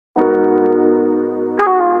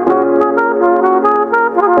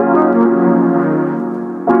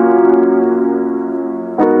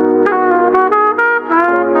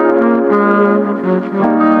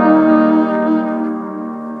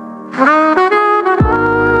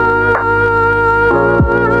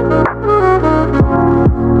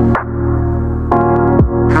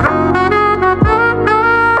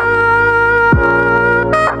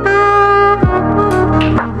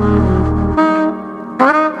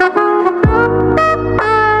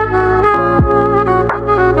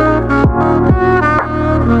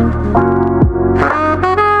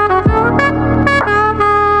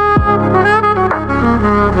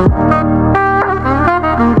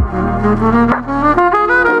Hey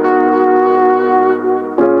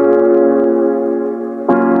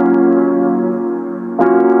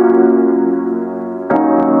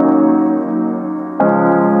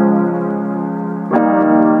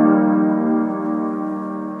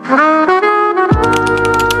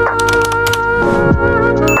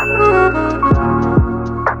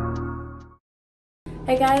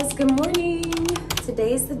guys, good morning.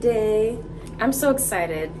 Today's the day. I'm so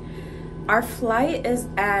excited. Our flight is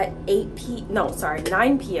at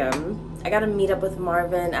 9 p.m. I gotta meet up with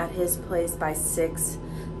Marvin at his place by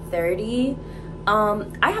 6:30.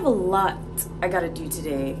 I have a lot I gotta do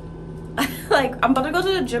today. Like, I'm about to go to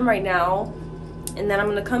the gym right now, and then I'm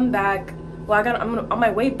gonna come back. Well, on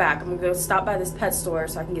my way back, I'm gonna go stop by this pet store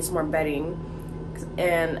so I can get some more bedding.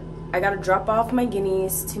 And I gotta drop off my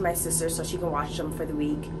guineas to my sister so she can wash them for the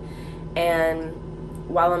week. And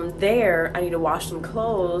while I'm there, I need to wash some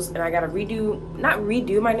clothes, and I gotta not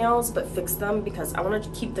redo my nails, but fix them because I want to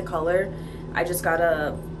keep the color. I just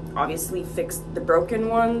gotta obviously fix the broken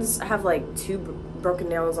ones. I have like 2 broken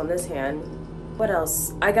nails on this hand. What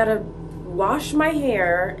else? I gotta wash my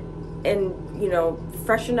hair and, you know,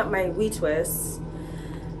 freshen up my wee twists.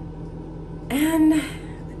 And I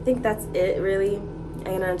think that's it, really.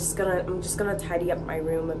 And I'm just gonna tidy up my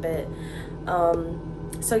room a bit.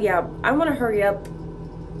 So yeah, I want to hurry up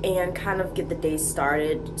and kind of get the day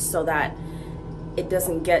started so that it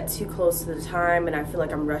doesn't get too close to the time and I feel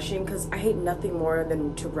like I'm rushing, because I hate nothing more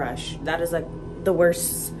than to rush. That is like the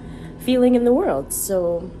worst feeling in the world.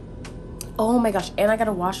 So, oh my gosh, and I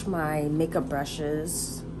gotta wash my makeup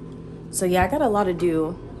brushes. So yeah, I got a lot to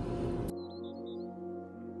do.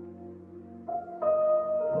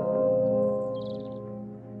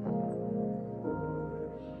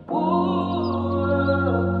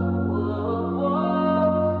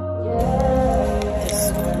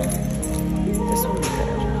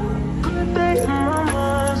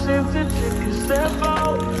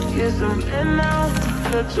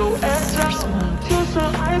 Your ass out, kill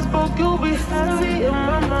some iceberg, you'll be heavy in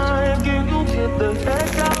my mind. Can you get the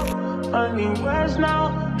heck out? I need rest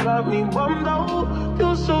now, got me bummed out.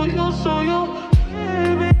 You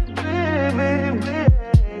baby, baby, baby.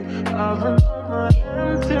 I've been on my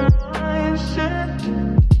empty mind,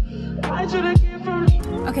 shit. I should've came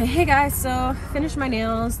from. Okay, hey guys, so finished my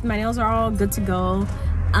nails. My nails are all good to go.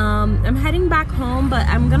 I'm heading back home, but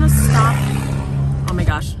I'm gonna stop. Oh my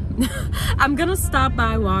gosh. I'm gonna stop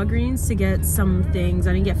by Walgreens to get some things.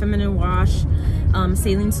 I need to get feminine wash,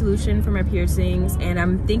 saline solution for my piercings, and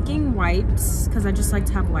I'm thinking wipes because I just like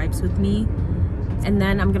to have wipes with me. And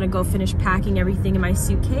then I'm gonna go finish packing everything in my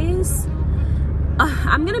suitcase.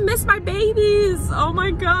 I'm gonna miss my babies. Oh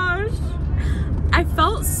my gosh, I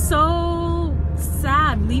felt so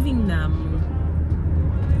sad leaving them,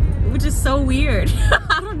 which is so weird.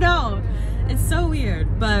 I don't know, it's so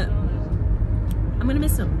weird, but I'm gonna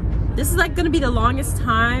miss them. This is like gonna be the longest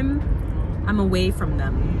time I'm away from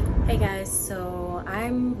them. Hey guys, so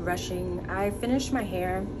I'm rushing. I finished my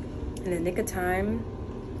hair in the nick of time.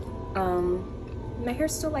 My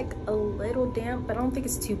hair's still like a little damp, but I don't think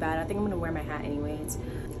it's too bad. I think I'm gonna wear my hat anyways.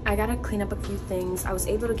 I gotta clean up a few things. I was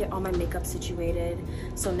able to get all my makeup situated,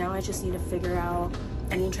 so now I just need to figure out,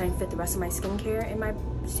 I need to try and fit the rest of my skincare in my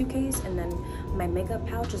suitcase, and then my makeup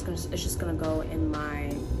pouch is just gonna go in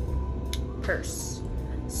my purse.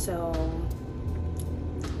 So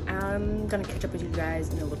I'm gonna catch up with you guys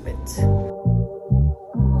in a little bit.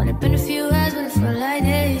 Only been a few hours, but it felt like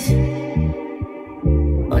days.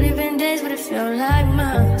 Only been days, but it felt like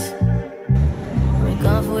months. We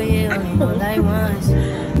gone for a year, only know like once.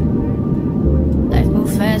 Life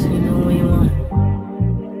move fast when you know what you want.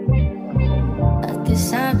 At this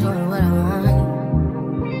time, doing what I want.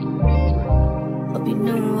 Hope you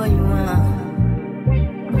doing what you want.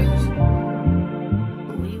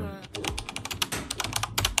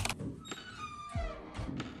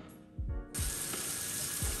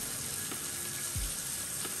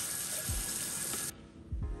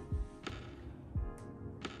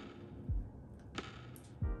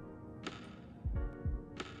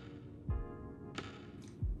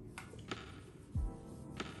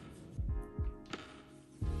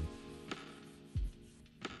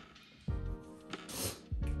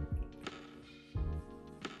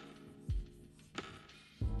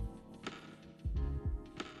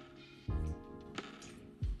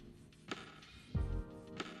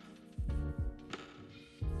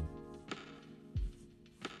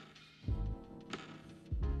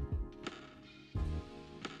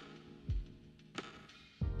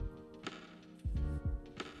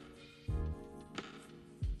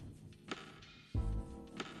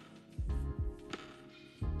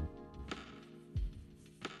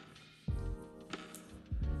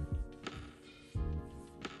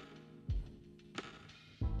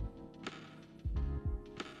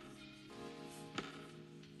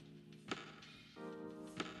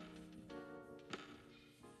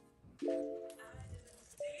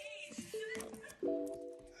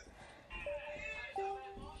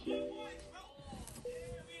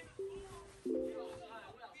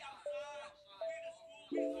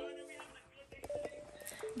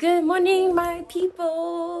 Good morning, my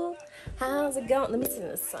people. How's it going? Let me sit in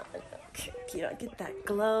the sun. Okay, you know, get that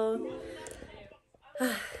glow.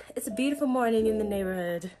 It's a beautiful morning in the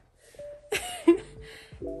neighborhood.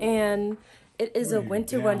 And it is a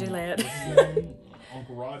winter wonderland. What's his name?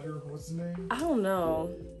 Uncle Roger? What's his name? I don't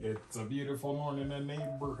know. It's a beautiful morning in the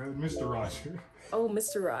neighborhood, Mr. Roger. Oh,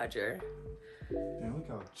 Mr. Roger. Damn, look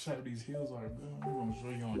how chapped these heels are. I'm gonna show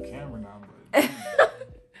you on camera now, but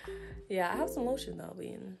Yeah, I have some lotion though,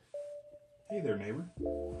 being. hey there, neighbor.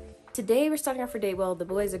 Today we're starting off our day. Well, the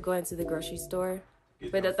boys are going to the grocery store.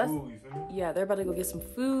 Get But that that's food, you feel me? yeah, they're about to go get some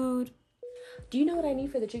food. Do you know what I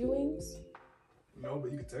need for the chicken wings? No,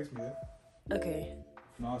 but you can text me that. Okay.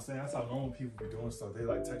 No, I'm saying that's how normal people be doing stuff. They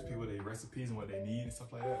like text people their recipes and what they need and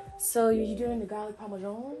stuff like that. So you doing the garlic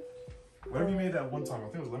parmesan? Whatever you made that one time, I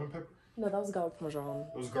think it was lemon pepper. No, that was garlic parmesan.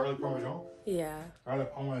 It was garlic parmesan. Yeah.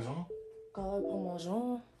 Garlic parmesan. Garlic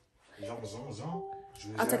parmesan.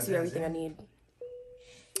 Jean. I'll text you everything I need.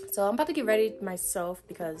 So I'm about to get ready myself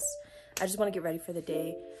because I just want to get ready for the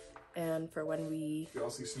day and for when we Y'all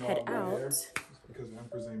see snow head out my hair? out. It's because the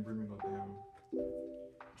Empress ain't bringing no damn.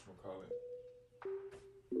 Whatchamacallit?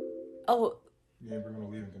 Oh, You ain't bringing no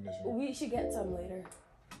leave-in conditioner. we should get some later.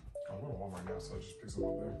 I'm going to Walmart now, so I just pick some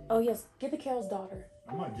up there. Oh yes, get the Carol's daughter.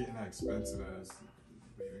 I'm not getting that expensive as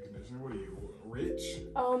leave-in conditioner. What are you, rich?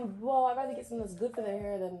 Well, I'd rather get something that's good for their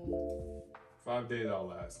hair than. 5 days I'll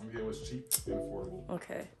last. I'm getting what's cheap and affordable.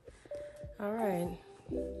 Okay. All right.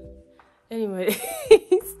 Anyways,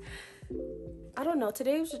 I don't know.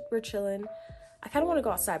 Today we're chilling. I kind of want to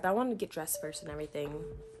go outside, but I want to get dressed first and everything.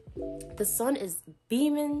 The sun is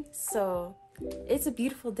beaming, so it's a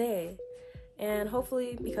beautiful day. And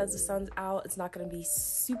hopefully, because the sun's out, it's not going to be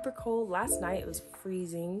super cold. Last night, it was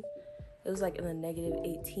freezing. It was like in the negative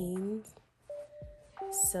 18s.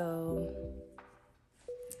 So,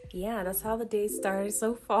 yeah, that's how the day started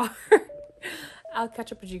so far. I'll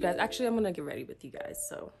catch up with you guys. Actually, I'm going to get ready with you guys.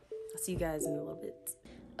 So, I'll see you guys in a little bit.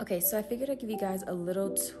 Okay, so I figured I'd give you guys a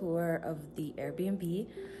little tour of the Airbnb.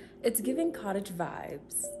 It's giving cottage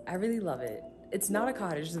vibes. I really love it. It's not a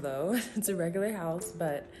cottage though. It's a regular house,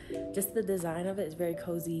 but just the design of it is very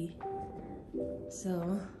cozy.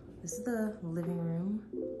 So this is the living room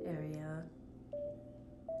area.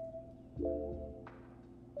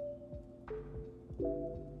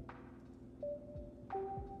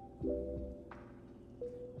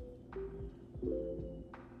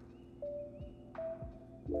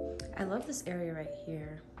 I love this area right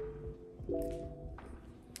here.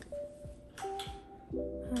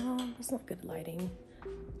 That's not good lighting.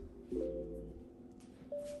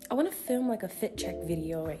 I want to film like a fit check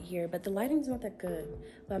video right here, but the lighting's not that good.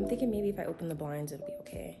 But I'm thinking maybe if I open the blinds, it'll be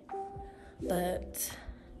okay. But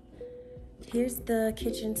here's the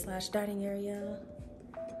kitchen / dining area.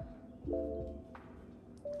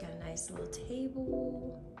 Got a nice little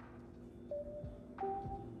table.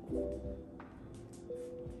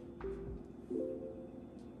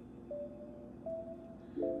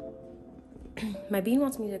 My bean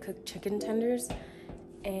wants me to cook chicken tenders,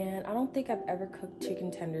 and I don't think I've ever cooked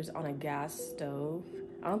chicken tenders on a gas stove.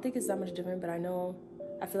 I don't think it's that much different, but I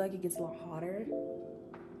feel like it gets a lot hotter.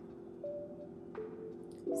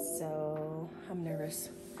 So I'm nervous.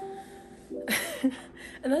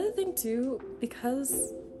 Another thing too,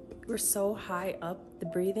 because we're so high up, the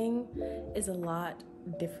breathing is a lot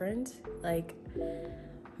different. Like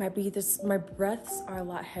my breaths are a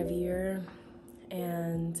lot heavier.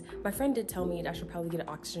 And my friend did tell me I should probably get an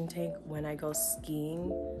oxygen tank when I go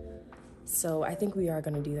skiing. So I think we are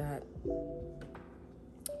gonna do that.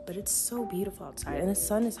 But it's so beautiful outside. And the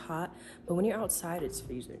sun is hot, but when you're outside, it's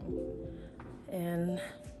freezing. And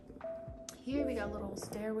here we got a little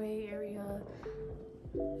stairway area.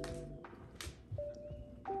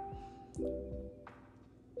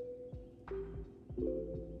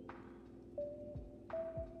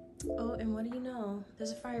 Oh, and what do you know?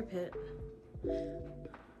 There's a fire pit.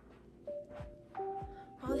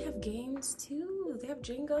 Oh, they have games too. They have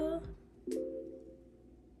Jenga.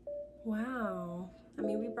 Wow. I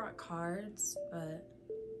mean, we brought cards, but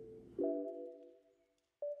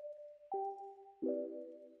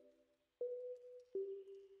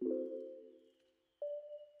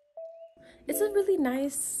it's a really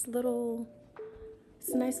nice little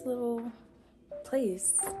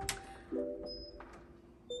place.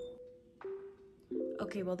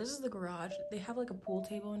 Okay, well, this is the garage. They have like a pool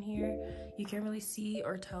table in here. You can't really see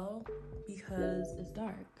or tell because it's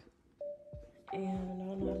dark. And I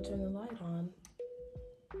don't know how to turn the light on.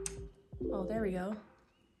 Oh, there we go.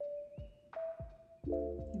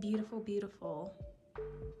 Beautiful, beautiful.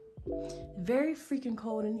 Very freaking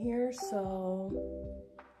cold in here, so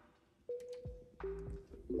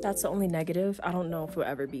That's the only negative. I don't know if we'll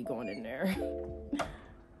ever be going in there.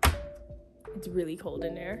 It's really cold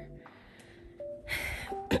in there.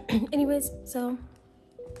 Anyways, so,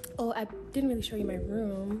 oh, I didn't really show you my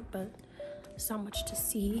room, but there's not much to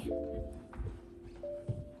see.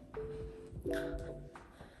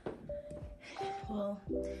 Well,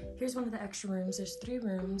 here's one of the extra rooms. There's 3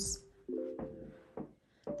 rooms.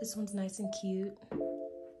 This one's nice and cute.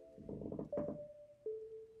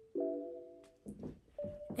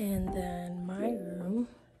 And then my room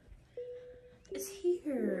is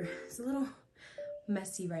here. It's a little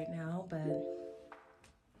messy right now, but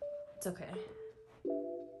it's okay.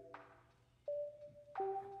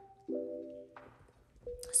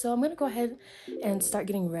 So I'm gonna go ahead and start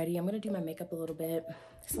getting ready. I'm gonna do my makeup a little bit,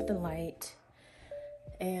 something light,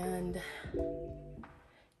 and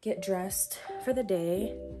get dressed for the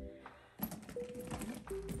day.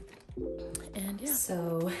 And yeah,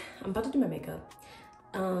 so I'm about to do my makeup.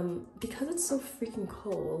 Because it's so freaking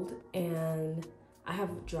cold and I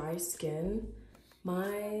have dry skin,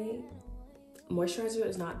 my moisturizer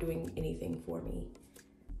is not doing anything for me.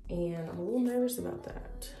 And I'm a little nervous about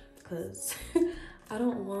that because I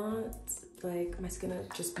don't want like my skin to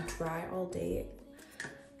just be dry all day.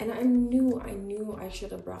 And I knew I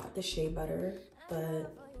should have brought the shea butter,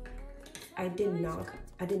 but I did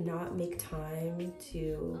not make time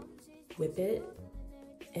to whip it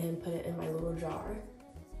and put it in my little jar.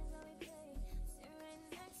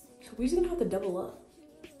 So we're just gonna have to double up.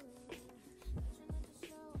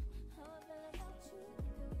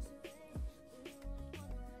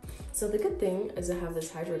 So the good thing is I have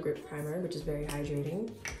this Hydro Grip primer, which is very hydrating.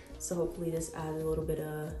 So hopefully this adds a little bit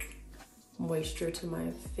of moisture to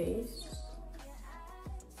my face.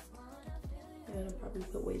 And I'll probably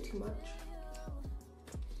put way too much.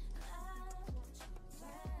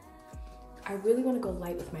 I really want to go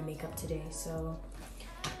light with my makeup today, so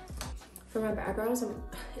for my eyebrows,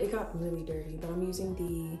 it got really dirty, but I'm using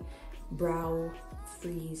the Brow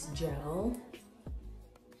Freeze Gel.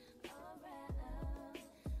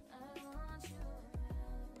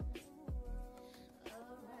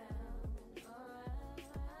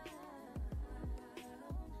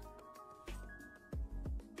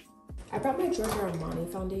 I brought my Giorgio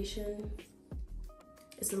Armani foundation.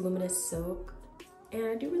 It's a luminous silk, and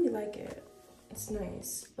I do really like it. It's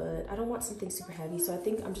nice, but I don't want something super heavy, so I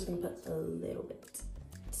think I'm just gonna put a little bit.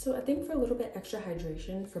 So I think for a little bit extra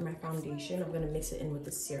hydration for my foundation, I'm gonna mix it in with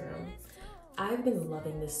the serum. I've been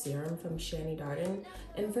loving this serum from Shani Darden,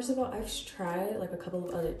 and first of all, I've tried like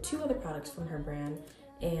two other products from her brand,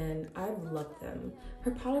 and I've loved them.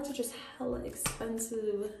 Her products are just hella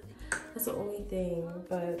expensive. That's the only thing,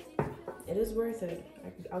 but it is worth it.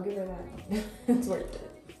 I'll give her that. It's worth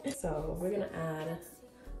it. So we're gonna add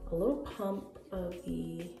a little pump of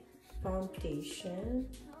the foundation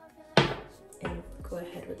and go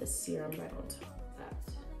ahead with the serum right on top of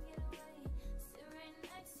that.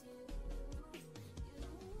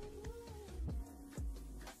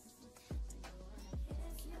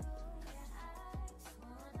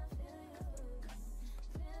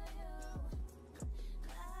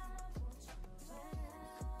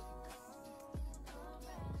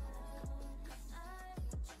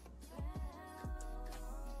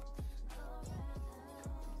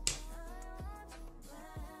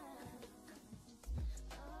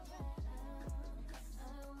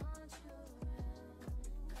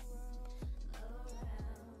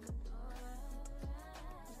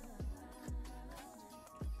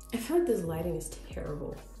 I feel like this lighting is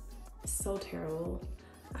terrible. It's so terrible.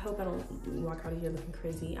 I hope I don't walk out of here looking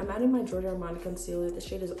crazy. I'm adding my Giorgio Armani concealer. The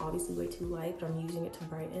shade is obviously way too light, but I'm using it to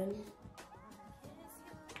brighten.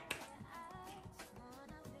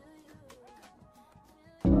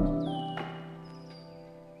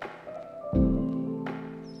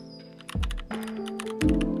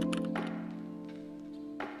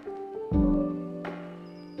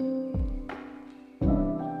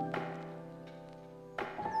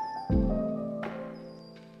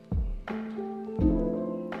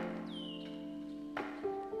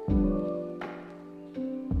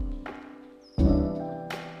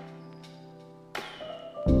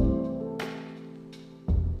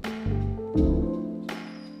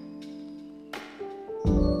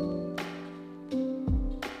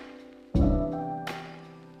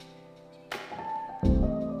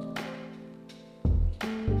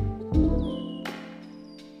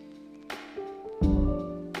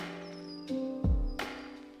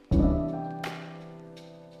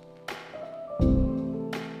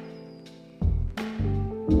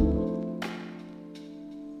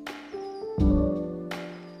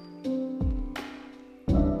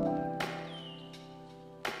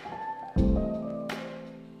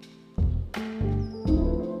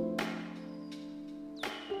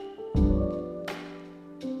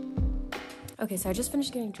 Okay, so I just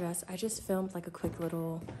finished getting dressed. I just filmed like a quick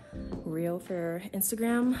little reel for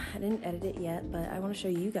Instagram. I didn't edit it yet, but I want to show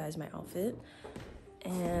you guys my outfit.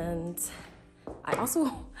 And I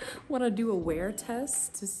also want to do a wear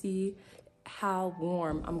test to see how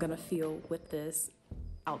warm I'm gonna feel with this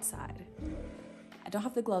outside. I don't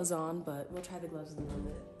have the gloves on, but we'll try the gloves in a little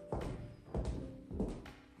bit.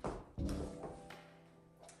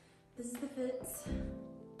 This is the fit.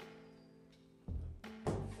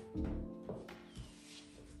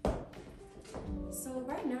 So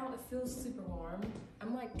right now it feels super warm.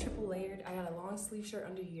 I'm like triple layered. I got a long sleeve shirt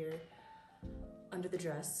under here, under the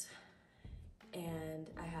dress. And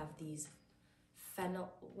I have these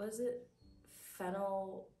fennel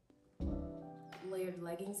layered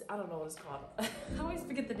leggings. I don't know what it's called. I always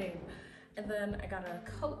forget the name. And then I got a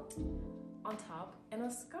coat on top and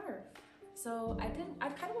a scarf. So I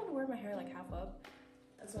kind of want to wear my hair like half up.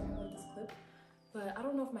 That's why I have like this clip. But I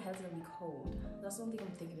don't know if my head's gonna be cold. That's the only thing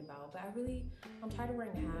I'm thinking about. But I'm tired of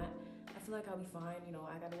wearing a hat. I feel like I'll be fine. You know,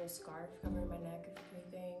 I got a little scarf covering my neck if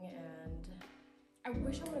anything. And I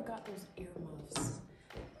wish I would have got those earmuffs.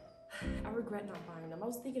 I regret not buying them. I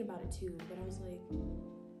was thinking about it too, but I was like,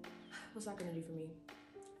 what's that gonna do for me?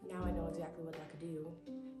 Now I know exactly what that could do.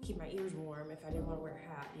 Keep my ears warm if I didn't want to wear a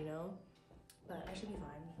hat, you know? But I should be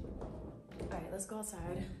fine. All right, let's go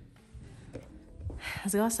outside.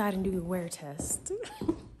 Let's go outside and do a wear test.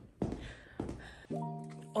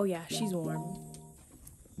 Oh yeah, she's warm.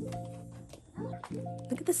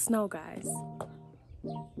 Look at the snow, guys.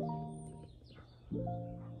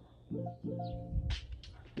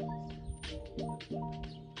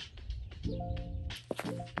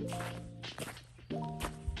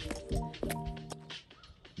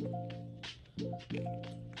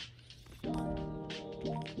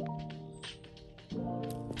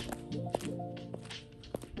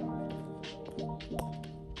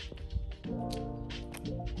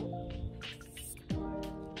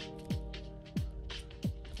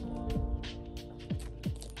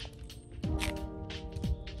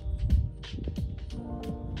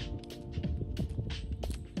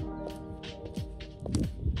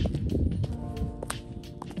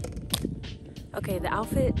 Okay, the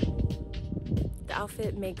outfit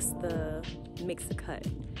makes the cut.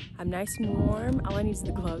 I'm nice and warm. All I need is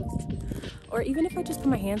the gloves. Or even if I just put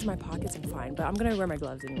my hands in my pockets, I'm fine. But I'm gonna wear my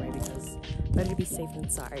gloves anyway because better to be safe than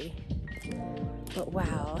sorry. But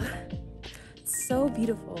wow, it's so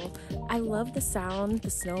beautiful. I love the sound the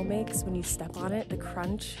snow makes when you step on it, the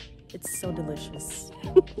crunch. It's so delicious.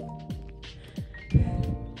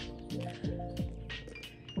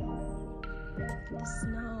 The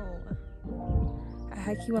snow. I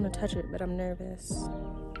hikey want to touch it, but I'm nervous.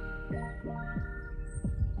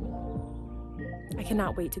 I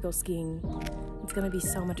cannot wait to go skiing. It's gonna be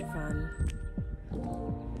so much fun.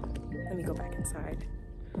 Let me go back inside.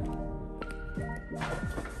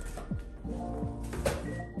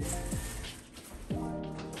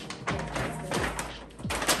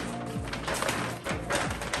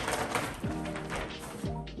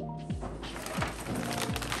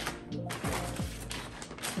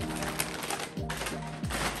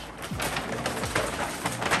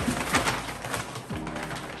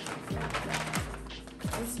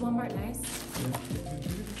 Is Walmart nice?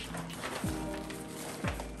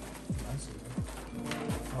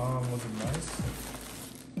 Was it nice?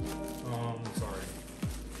 Sorry.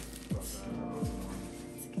 About that.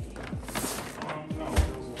 No, it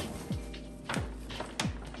was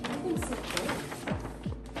Everything's so cold.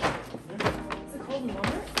 Is it cold in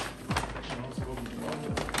Walmart? no, it's cold in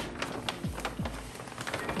Walmart.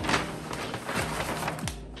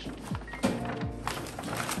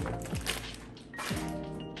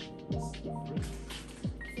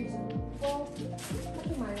 Well,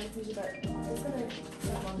 nothing minor, but it's gonna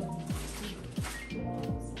take longer.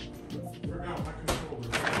 Right now, I control the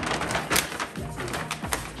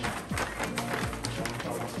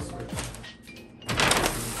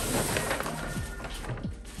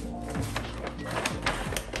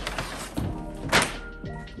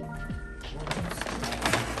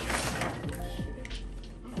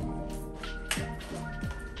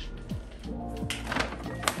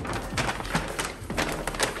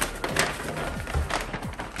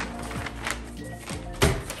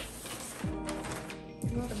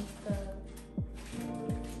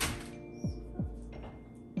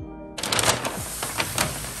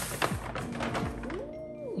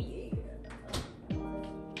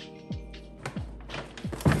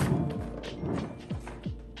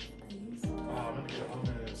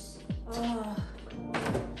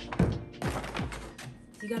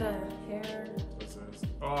You got a hair? What's this?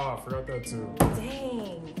 Oh, I forgot that too.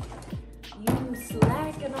 Dang. I'm You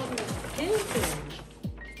slacking on your thinking.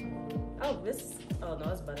 Oh, this. Oh no,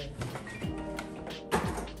 it's butter.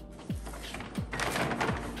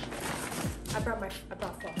 I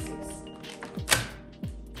brought flosses.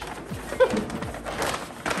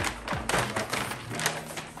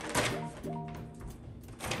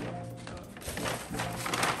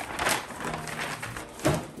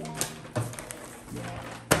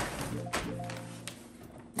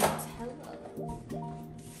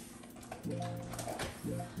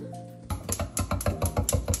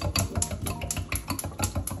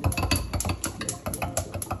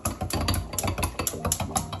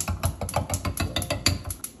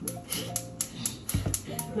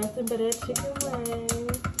 Nothing but a chicken wing.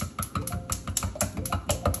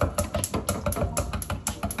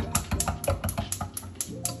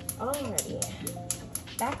 Alrighty.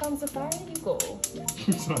 Back on safari you go.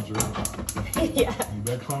 It's not true. Yeah.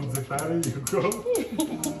 Back on the fatty you go.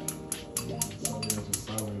 Sorry, I just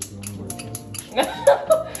sideways the only way to That's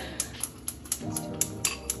terrible.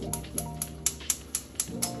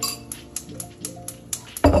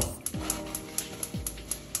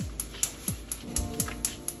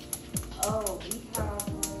 Oh, we have,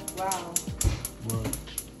 wow. What?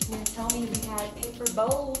 You tell me we had paper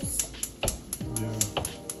bowls. Yeah.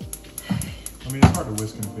 I mean, it's hard to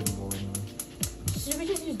whisk in a paper bowl anyway. Should we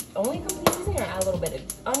just use only complete seasoning or add a little bit of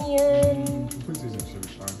onion? Complete seasoning should be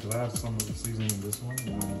fine because I have some of the seasoning in this one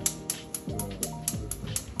and then the other thing.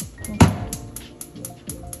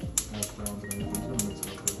 Hash browns and everything. So mix it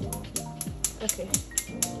up as well. Okay.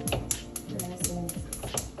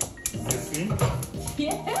 Mixing?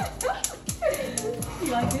 Yeah. You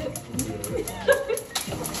like it?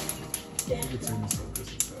 Yeah. You could turn this up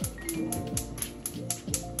just a tad.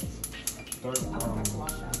 Start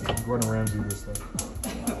Gordon Ramsay this stuff.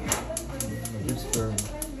 Like, you're stirring.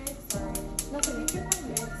 Nothing. If you're gonna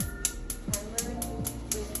mix primer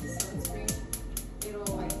with sunscreen,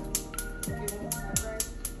 it'll like it won't separate.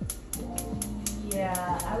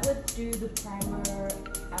 Yeah, I would do the primer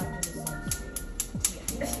after the sunscreen.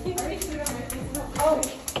 Yeah. Oh,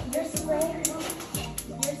 your spray.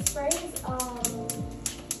 Your sprays.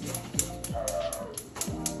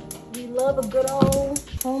 We love a good old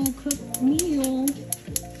home cooked meal.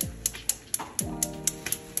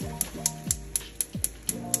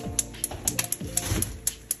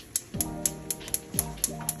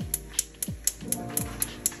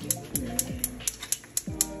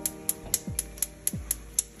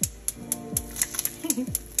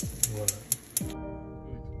 What?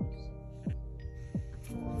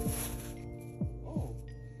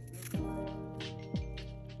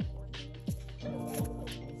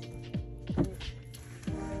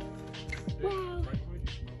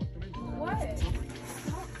 What?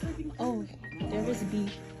 Oh, there was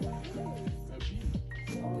beef.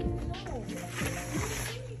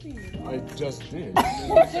 I just did.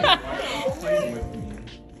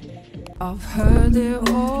 I've heard it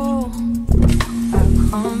all. Our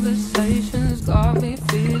conversations got me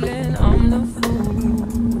feeling I'm the fool.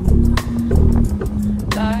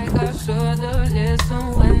 Like I should've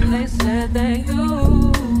listened when they said that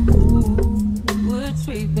you would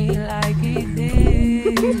treat me like he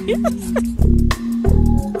did.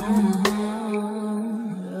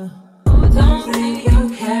 Oh, don't think you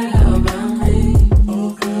care about me.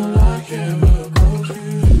 Oh, girl, I care about you.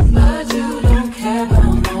 But you don't care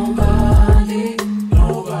about nobody.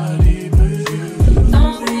 Nobody but you.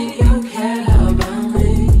 Don't think you care about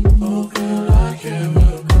me. Oh, girl, I care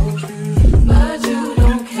about you. But you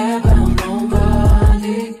don't care about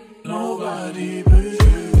nobody. Nobody but you.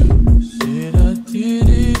 Said I did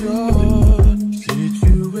it all.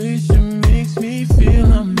 Situation makes me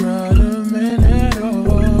feel I'm not a man at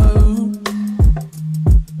all.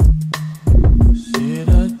 Said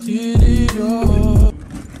I did it all.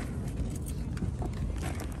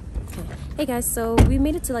 Hey guys, so we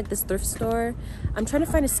made it to like this thrift store. I'm trying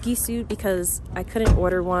to find a ski suit because I couldn't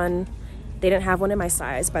order one. They didn't have one in my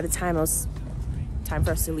size by the time it was time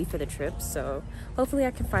for us to leave for the trip. So hopefully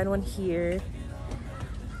I can find one here.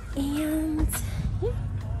 And yeah.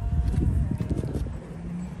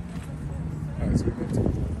 Alright, so we go.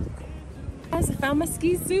 Guys, I found my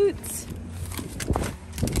ski suit.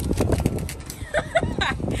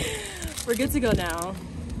 We're good to go now.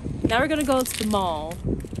 Now we're gonna go to the mall.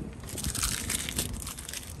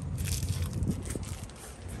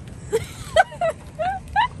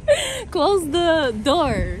 Close the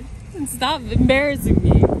door and stop embarrassing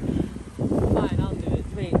me. Fine, I'll do it.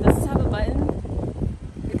 Wait, does this have a button?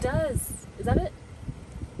 It does. Is that it?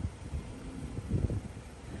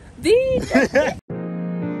 The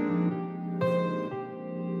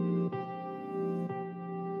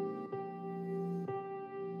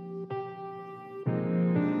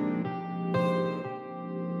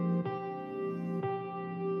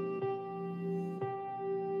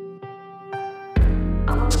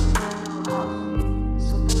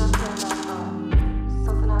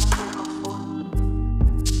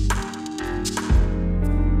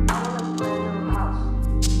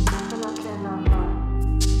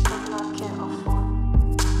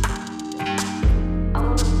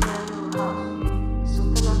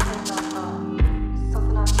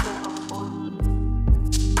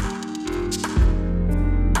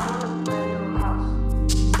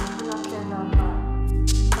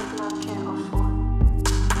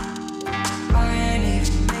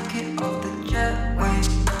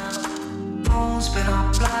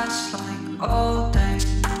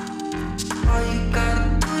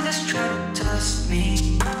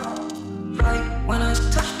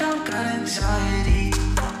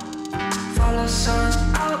sun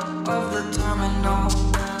out of the terminal.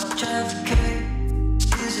 JFK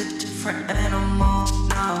is a different animal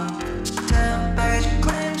now. 10-page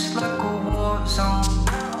claims like a war zone.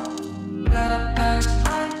 Got a pack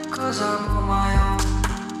light 'cause I'm on my own.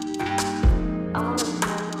 I wanna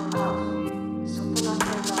brand new house, something I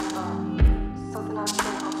can't buy, something I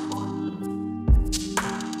can't afford.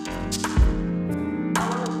 I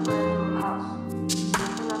want a brand new house,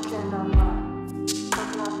 something I cannot buy,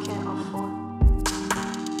 something I can't afford.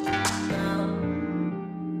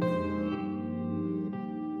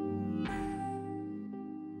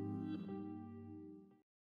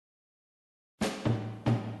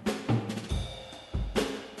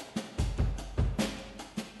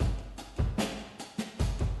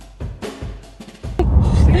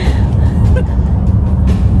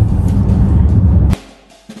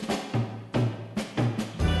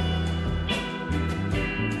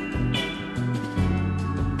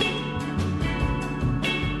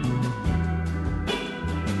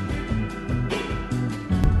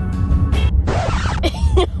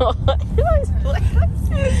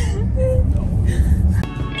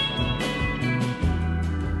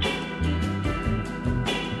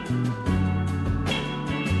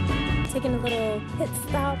 Taking a little pit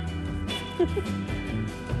stop.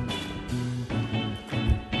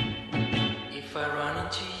 If I run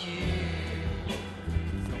into you,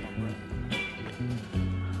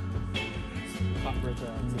 I'm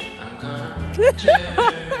gonna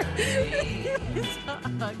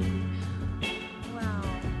Wow.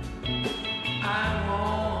 I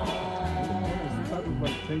won't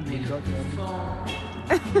be phone.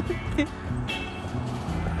 If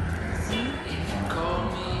you call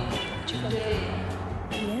me today,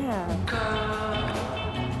 Yeah.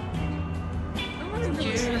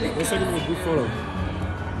 Let's take a little group photo.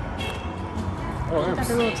 Oh, Got Amps.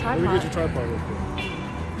 the little Let me tripod. get your tripod real quick.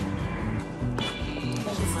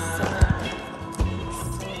 This is so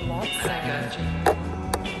lopsided. I got you. I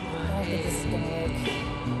don't think this is gonna work.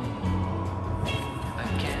 I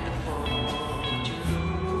can't afford to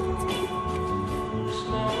lose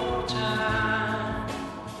more time.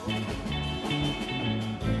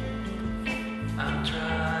 I'm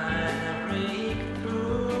trying to break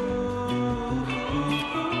through.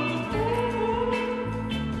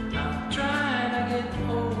 I'm trying to get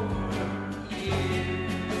over you.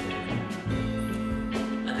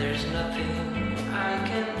 And there's nothing I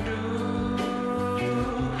can do.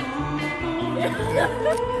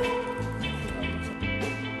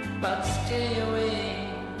 But stay away.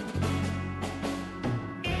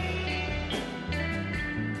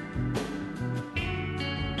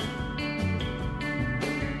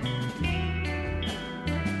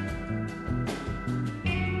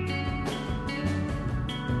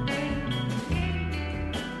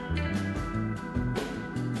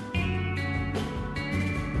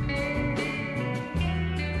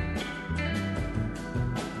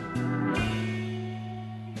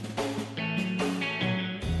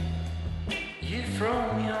 You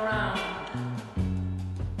throw me around,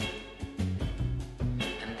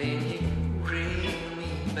 and then you bring me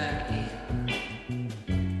back in.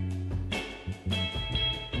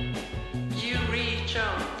 You reach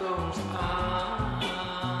out those arms,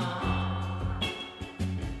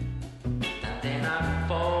 and then I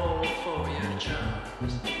fall for your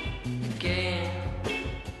charms again.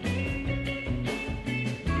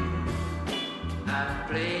 I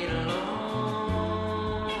played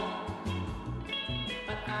alone,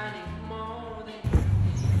 but I need more than.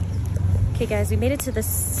 Okay guys, we made it to the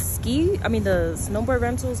the snowboard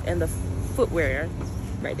rentals and the footwear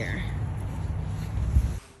right there.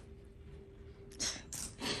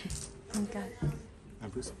 Okay.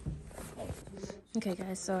 Okay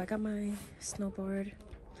guys, so I got my snowboard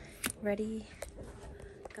ready,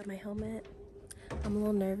 got my helmet. I'm a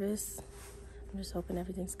little nervous. I'm just hoping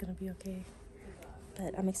everything's gonna be okay,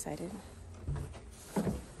 but I'm excited.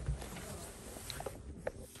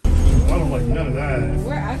 I don't like none of that.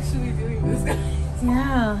 We're actually doing this, guys.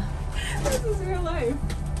 Yeah. This is real life.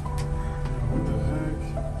 What the heck?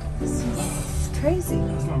 It's crazy.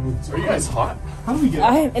 That's not moving. Are you guys hot? How do we get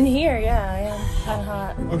I'm in here, yeah, I am kind of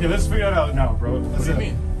hot. Okay, let's figure that out now, bro. What do you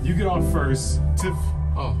mean? You get off first, Tiff,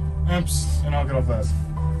 Oh. Amps, and I'll get off last.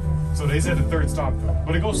 So they said the third stop though,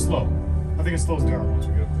 but it goes slow. I think it slows down once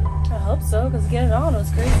we get up there. I hope so, because getting on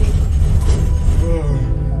was crazy. Oh,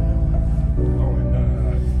 none of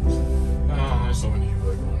that. No, there's so many people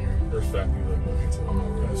that go in here. There's fat people that go in here too. I'm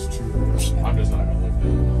not That's true. I'm just not gonna look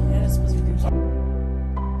down. Yeah, it's supposed to be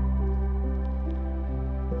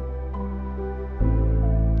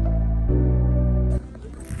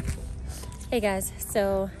Hey guys,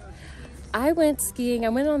 so I went skiing. I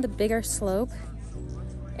went on the bigger slope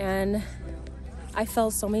and I fell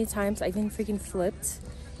so many times. I even freaking flipped.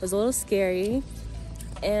 It was a little scary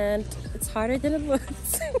and it's harder than it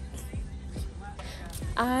looks.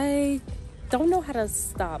 I don't know how to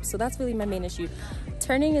stop, so that's really my main issue.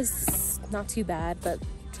 Turning is not too bad, but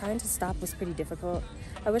trying to stop was pretty difficult.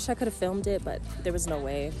 I wish I could have filmed it, but there was no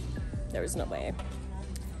way. There was no way.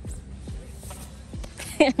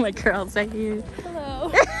 My girls are here.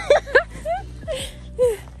 Hello.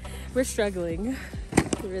 We're struggling.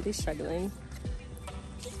 We're really struggling.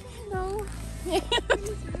 No. I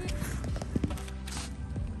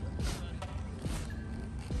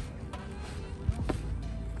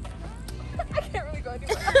can't really go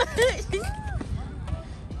anywhere.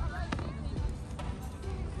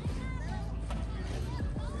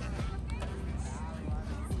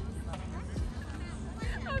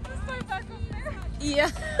 I'll just start back up there.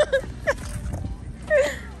 Yeah.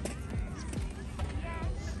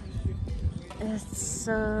 It's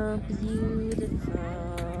so beautiful.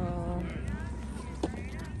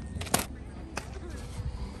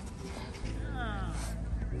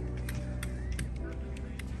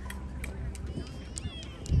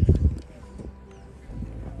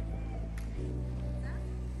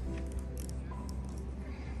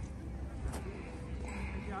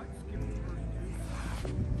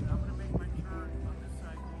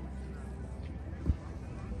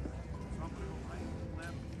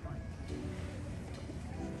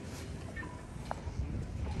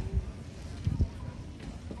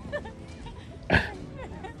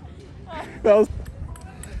 That was.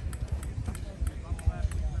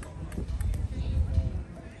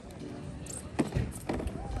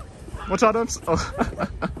 Watch out, don't. Oh.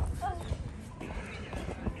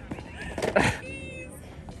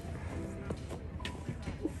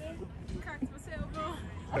 Cracked my sailboat.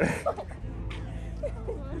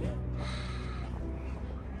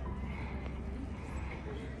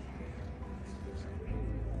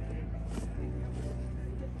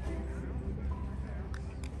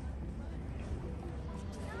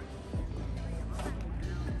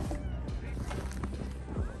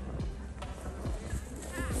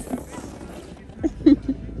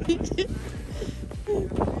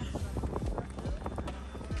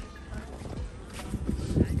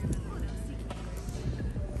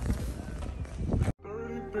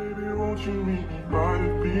 Baby, won't you meet me by the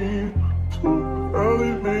beach? Too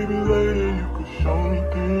early, maybe later you could show me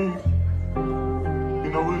things. You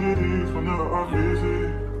know what it is whenever I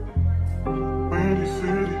visit Windy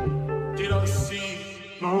City. Did I see?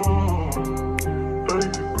 No, 30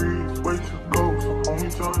 degrees, way to go, so hold me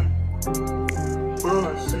tight. Will I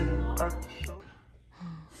see you at the show?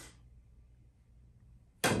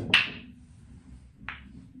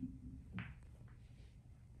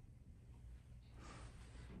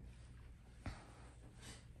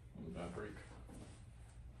 Bad break.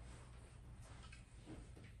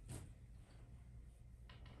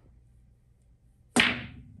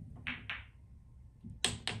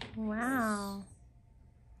 Wow.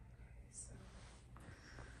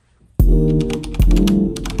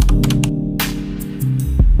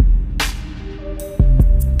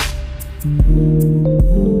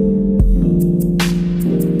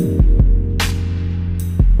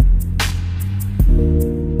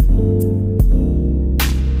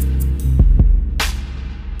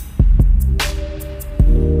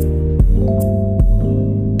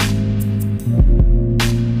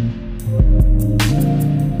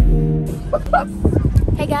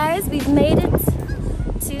 Hey guys, we've made it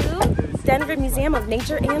to Denver Museum of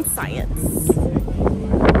Nature and Science.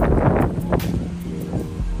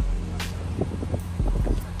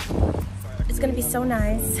 It's gonna be so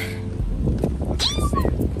nice.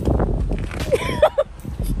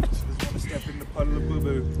 Step in the puddle of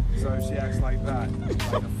boo-boo, so she acts like that,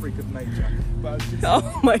 like a freak of nature. But it's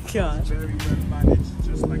Oh my gosh. very well managed,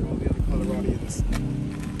 just like all the other Coloradians.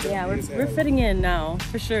 Yeah, we're fitting in now,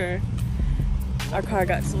 for sure. Our car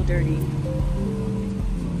got so dirty.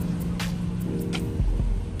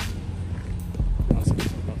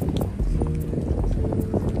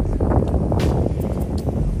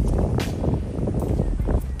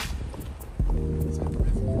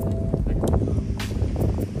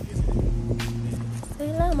 Say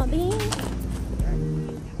hello, my bean.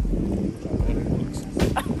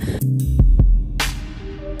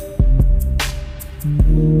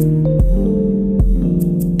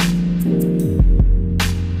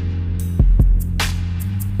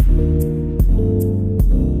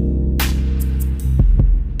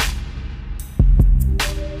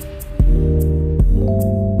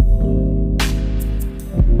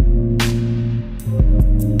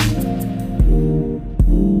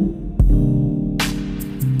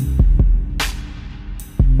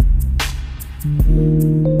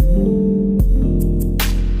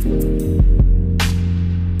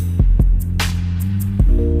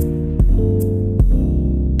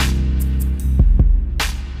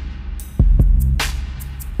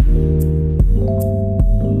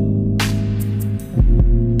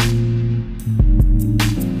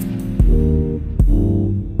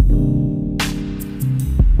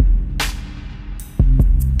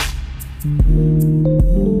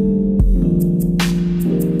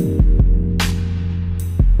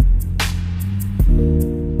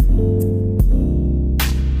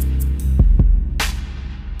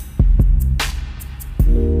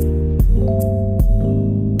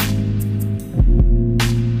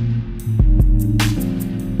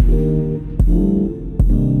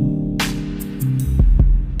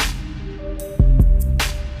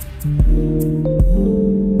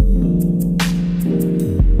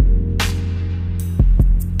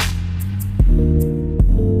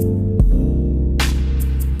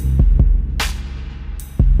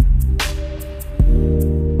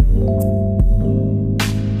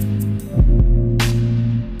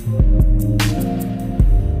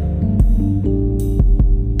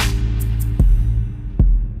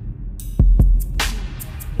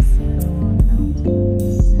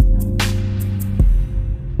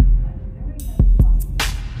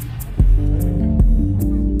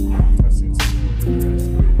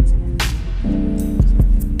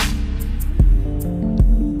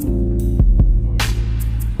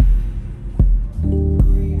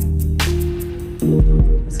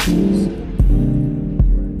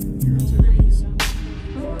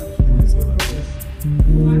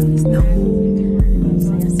 please, no.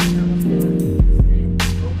 Say yes or no.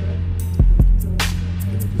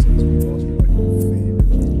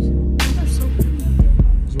 Those are so pretty.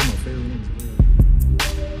 It's one of my favorite ones.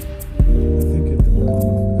 I think it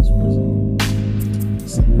this was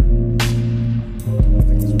December. I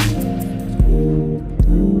think this was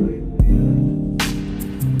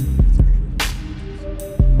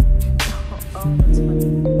Oh, that's funny.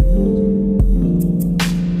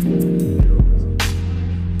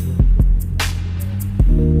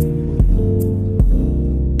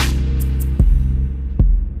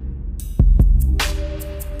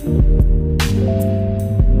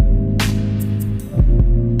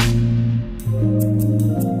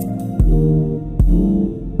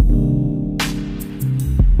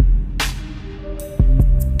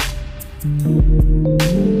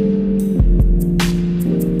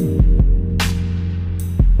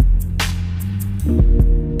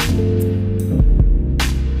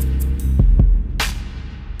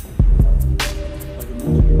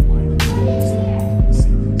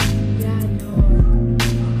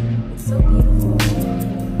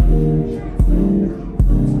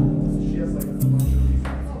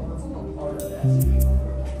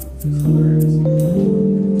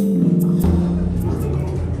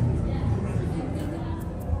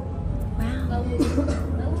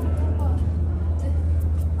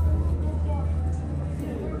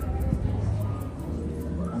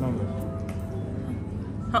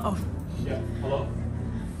 Uh-oh. Yeah. Hello?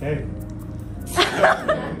 Hey.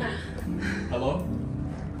 Hello?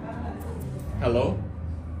 Hello?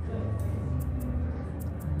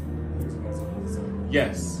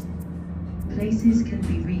 Yes. Places can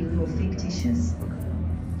be real or fictitious.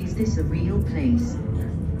 Is this a real place?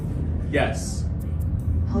 Yes.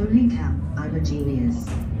 Holy cow, I'm a genius.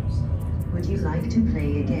 Would you like to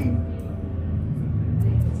play again?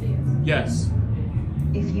 Yes.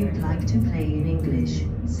 If you'd like to play in English,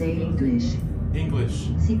 say English. English.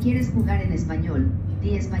 Si quieres jugar en español,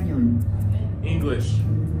 di español. English.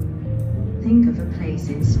 Think of a place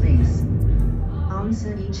in space.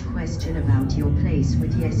 Answer each question about your place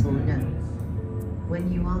with yes or no.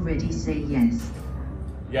 When you are ready, say yes.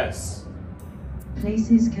 Yes.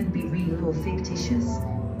 Places can be real or fictitious.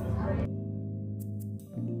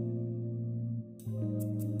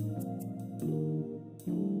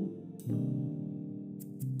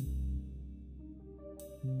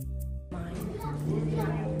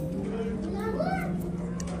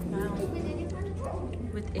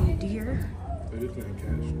 With a deer, They did playing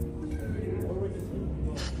cash.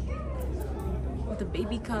 with a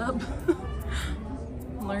baby cub,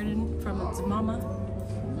 learning from its mama.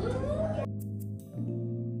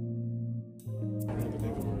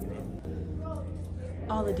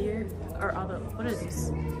 All the deer, or all the, what are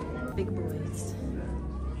these? Big boys.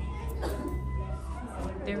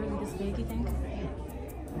 They're really this big, you think?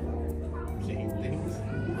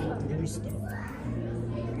 Their stuff.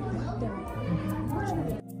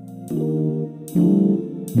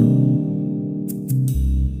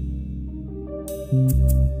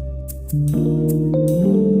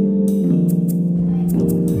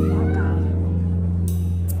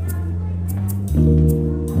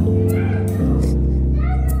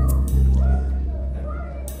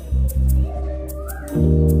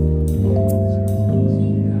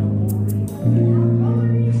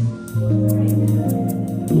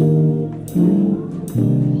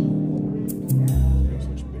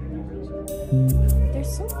 They're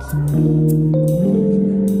so cute.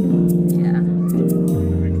 Yeah.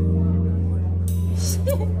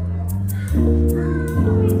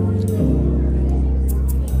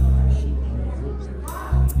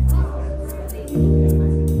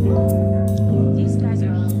 These guys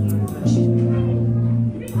are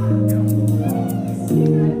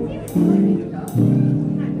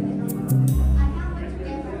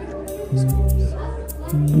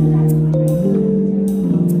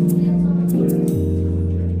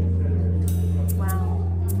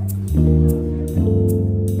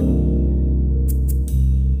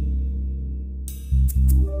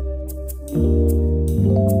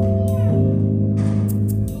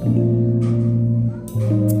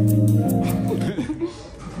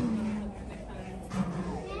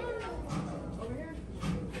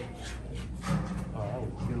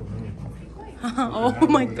oh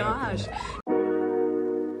my gosh.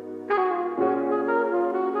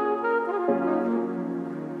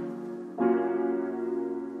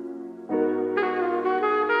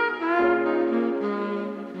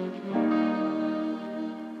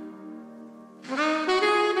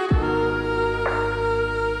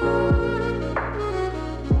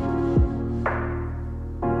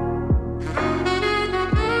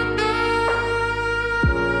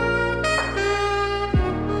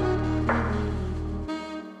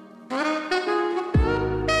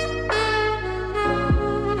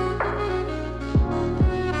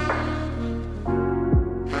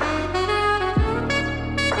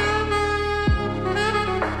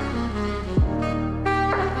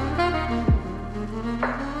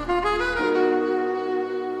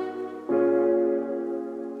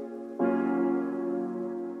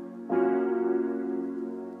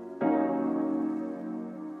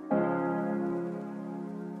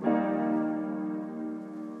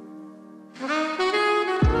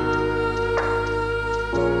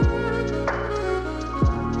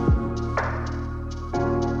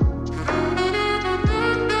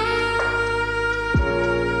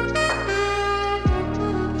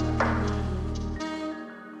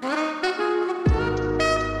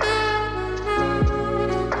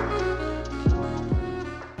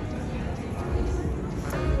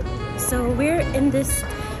 in this,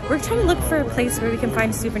 we're trying to look for a place where we can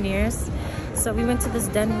find souvenirs. So we went to this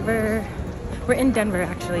Denver, we're in Denver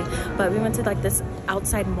actually, but we went to like this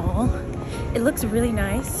outside mall. It looks really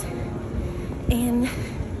nice. And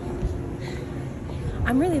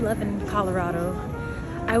I'm really loving Colorado.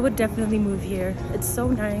 I would definitely move here. It's so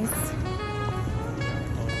nice.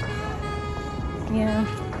 Yeah.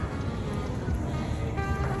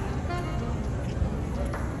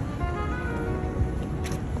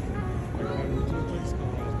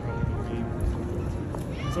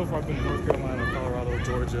 So far I've been to North Carolina, Colorado,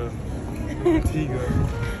 Georgia, Antigua,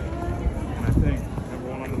 and I think number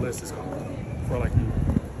one on the list is Colorado, for like you.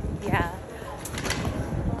 Yeah.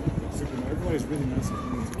 Everybody's really nice.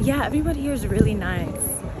 Yeah, everybody here is really nice.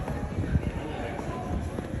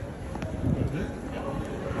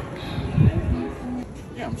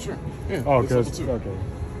 Yeah, I'm sure. Yeah. Oh, there's good. level 2. Okay.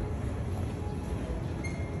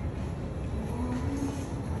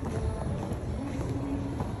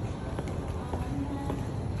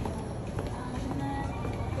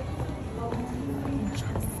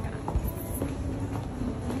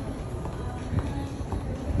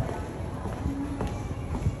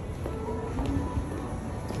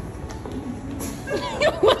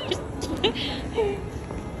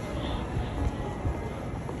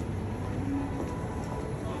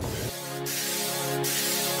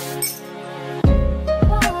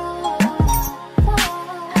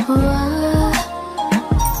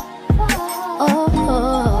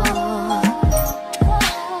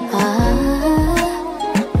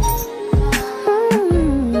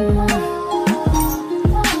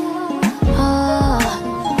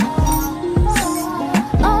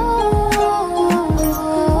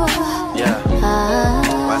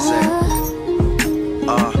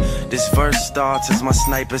 Starts as my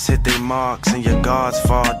snipers hit their marks and your guards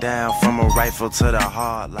fall down from a rifle to the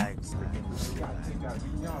heart like.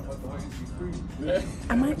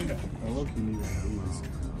 I might.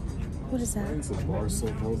 What is that? It's a bar soap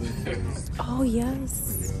holder. Oh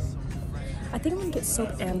yes. I think I'm gonna get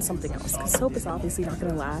soap and something else because soap is obviously not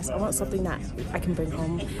gonna last. I want something that I can bring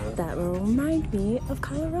home that will remind me of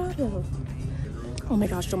Colorado. Oh my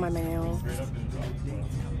gosh, don't mind my nail.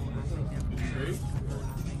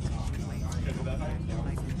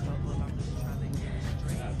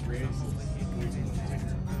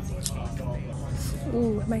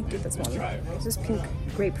 Ooh, I might get this one. This is pink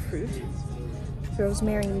grapefruit,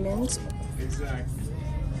 rosemary mint.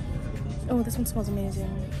 Oh, this one smells amazing.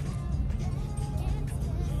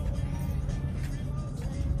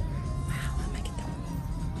 Wow, I might get that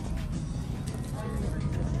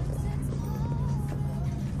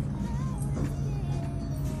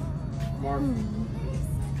one.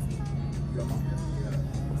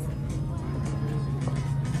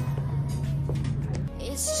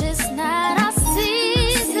 It's just not our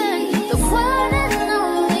season, the one and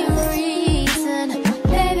only reason.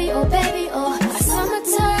 Baby, oh, our summer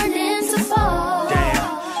turned into fall.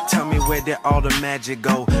 Damn, tell me where did all the magic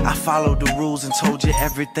go? I followed the rules and told you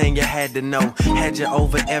everything you had to know. Had you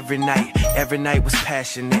over every night was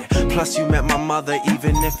passionate. Plus you met my mother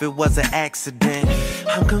even if it was an accident.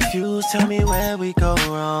 I'm confused, tell me where we go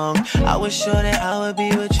wrong. I was sure that I would be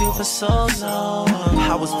with you for so long.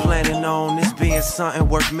 I was planning on this being something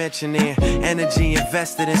worth mentioning. Energy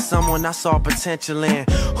invested in someone I saw potential in.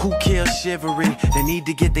 Who killed chivalry? They need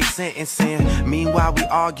to get their sentence in. Meanwhile we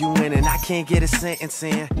arguing and I can't get a sentence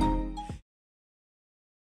in.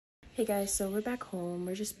 Hey guys, so we're back home.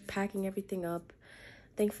 We're just packing everything up.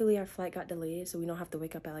 Thankfully our flight got delayed so we don't have to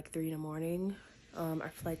wake up at like 3 in the morning.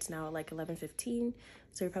 Our flight's now at like 11:15,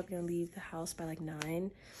 so we're probably gonna leave the house by like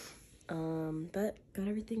 9. But got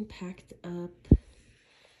everything packed up.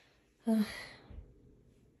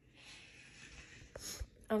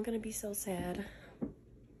 I'm gonna be so sad,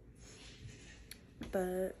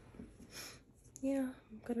 but yeah,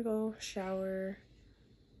 I'm gonna go shower,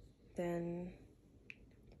 then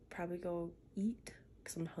probably go eat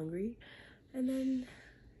because I'm hungry, and then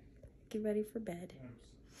get ready for bed.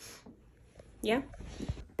 Yeah.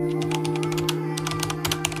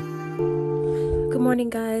 Good morning,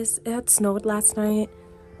 guys. It had snowed last night.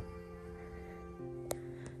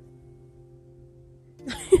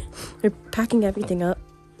 We're packing everything up.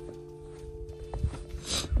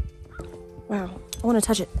 Wow, I want to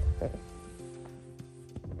touch it.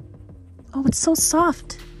 Oh, it's so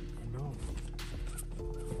soft. I know.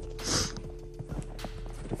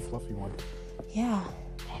 The fluffy one. Yeah.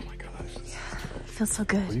 Oh my gosh. It feels so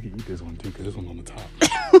good. Well, you can eat this one too, because this one's on the top.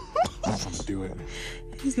 I'm gonna do it.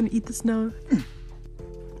 He's gonna eat the snow.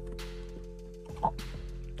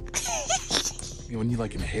 You know, when you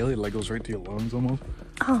like inhale it, it like goes right to your lungs almost.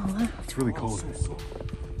 Oh, wow. It's really cold.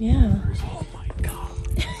 Yeah. Oh my god.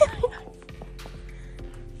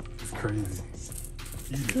 crazy.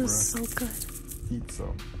 Eat it, Feels bro. so good. Eat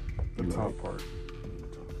some. The top part.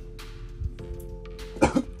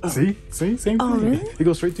 See? See? Same thing. Oh, really? It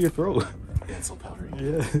goes straight to your throat. Yeah, it's so powdery.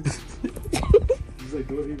 Yeah. He's like,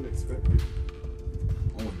 don't even expect it.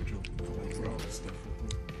 Oh, you're joking. Bro, it's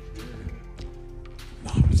different.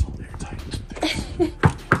 No, it's all airtight.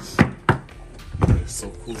 It's so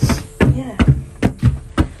cool. Yeah.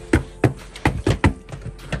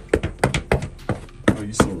 Oh,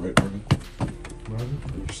 you're so right, Morgan. Morgan?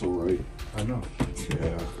 You're so right. I know.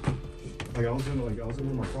 Yeah. Like I was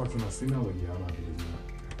in my Crocs and I seen that like, yeah, I'm not doing that.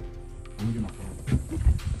 Let me get my phone.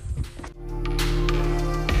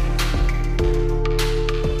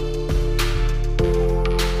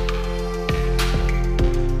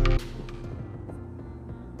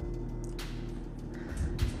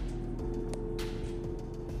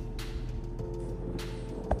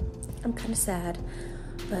 I'm kind of sad,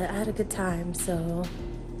 but I had a good time, so,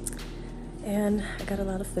 and I got a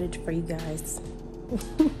lot of footage for you guys.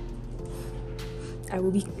 I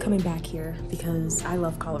will be coming back here because I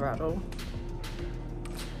love Colorado.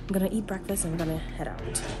 I'm gonna eat breakfast and I'm gonna head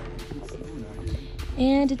out.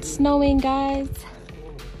 And it's snowing, guys.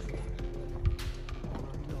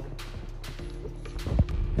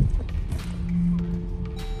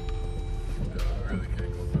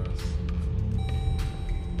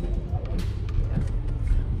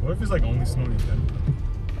 What if it's like only snowing then?